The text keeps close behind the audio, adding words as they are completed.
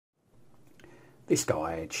This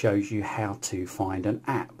guide shows you how to find an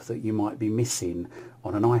app that you might be missing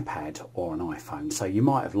on an iPad or an iPhone. So you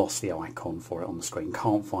might have lost the icon for it on the screen,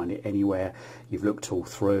 can't find it anywhere, you've looked all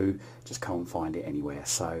through, just can't find it anywhere.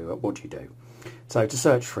 So what do you do? So to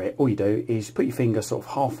search for it, all you do is put your finger sort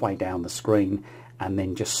of halfway down the screen and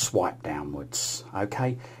then just swipe downwards,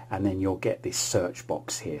 okay? And then you'll get this search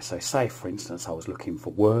box here. So say for instance I was looking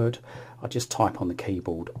for Word, I just type on the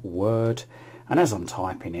keyboard Word, and as I'm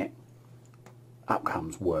typing it, up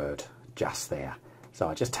comes Word just there. So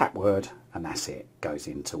I just tap Word and that's it, goes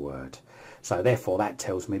into Word. So therefore that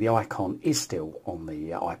tells me the icon is still on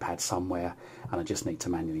the iPad somewhere, and I just need to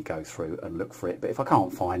manually go through and look for it. But if I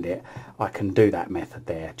can't find it, I can do that method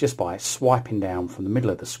there just by swiping down from the middle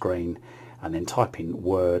of the screen and then typing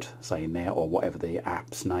Word, say in there, or whatever the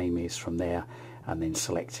app's name is from there, and then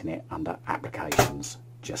selecting it under Applications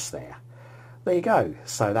just there. There you go.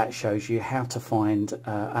 So that shows you how to find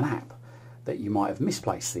an app that you might have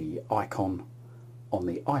misplaced the icon on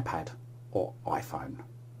the iPad or iPhone.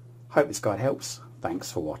 Hope this guide helps.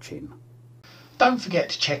 Thanks for watching. Don't forget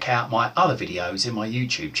to check out my other videos in my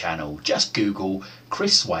YouTube channel. Just Google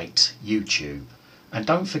Chris Waite YouTube. And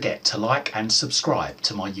don't forget to like and subscribe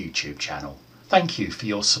to my YouTube channel. Thank you for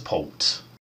your support.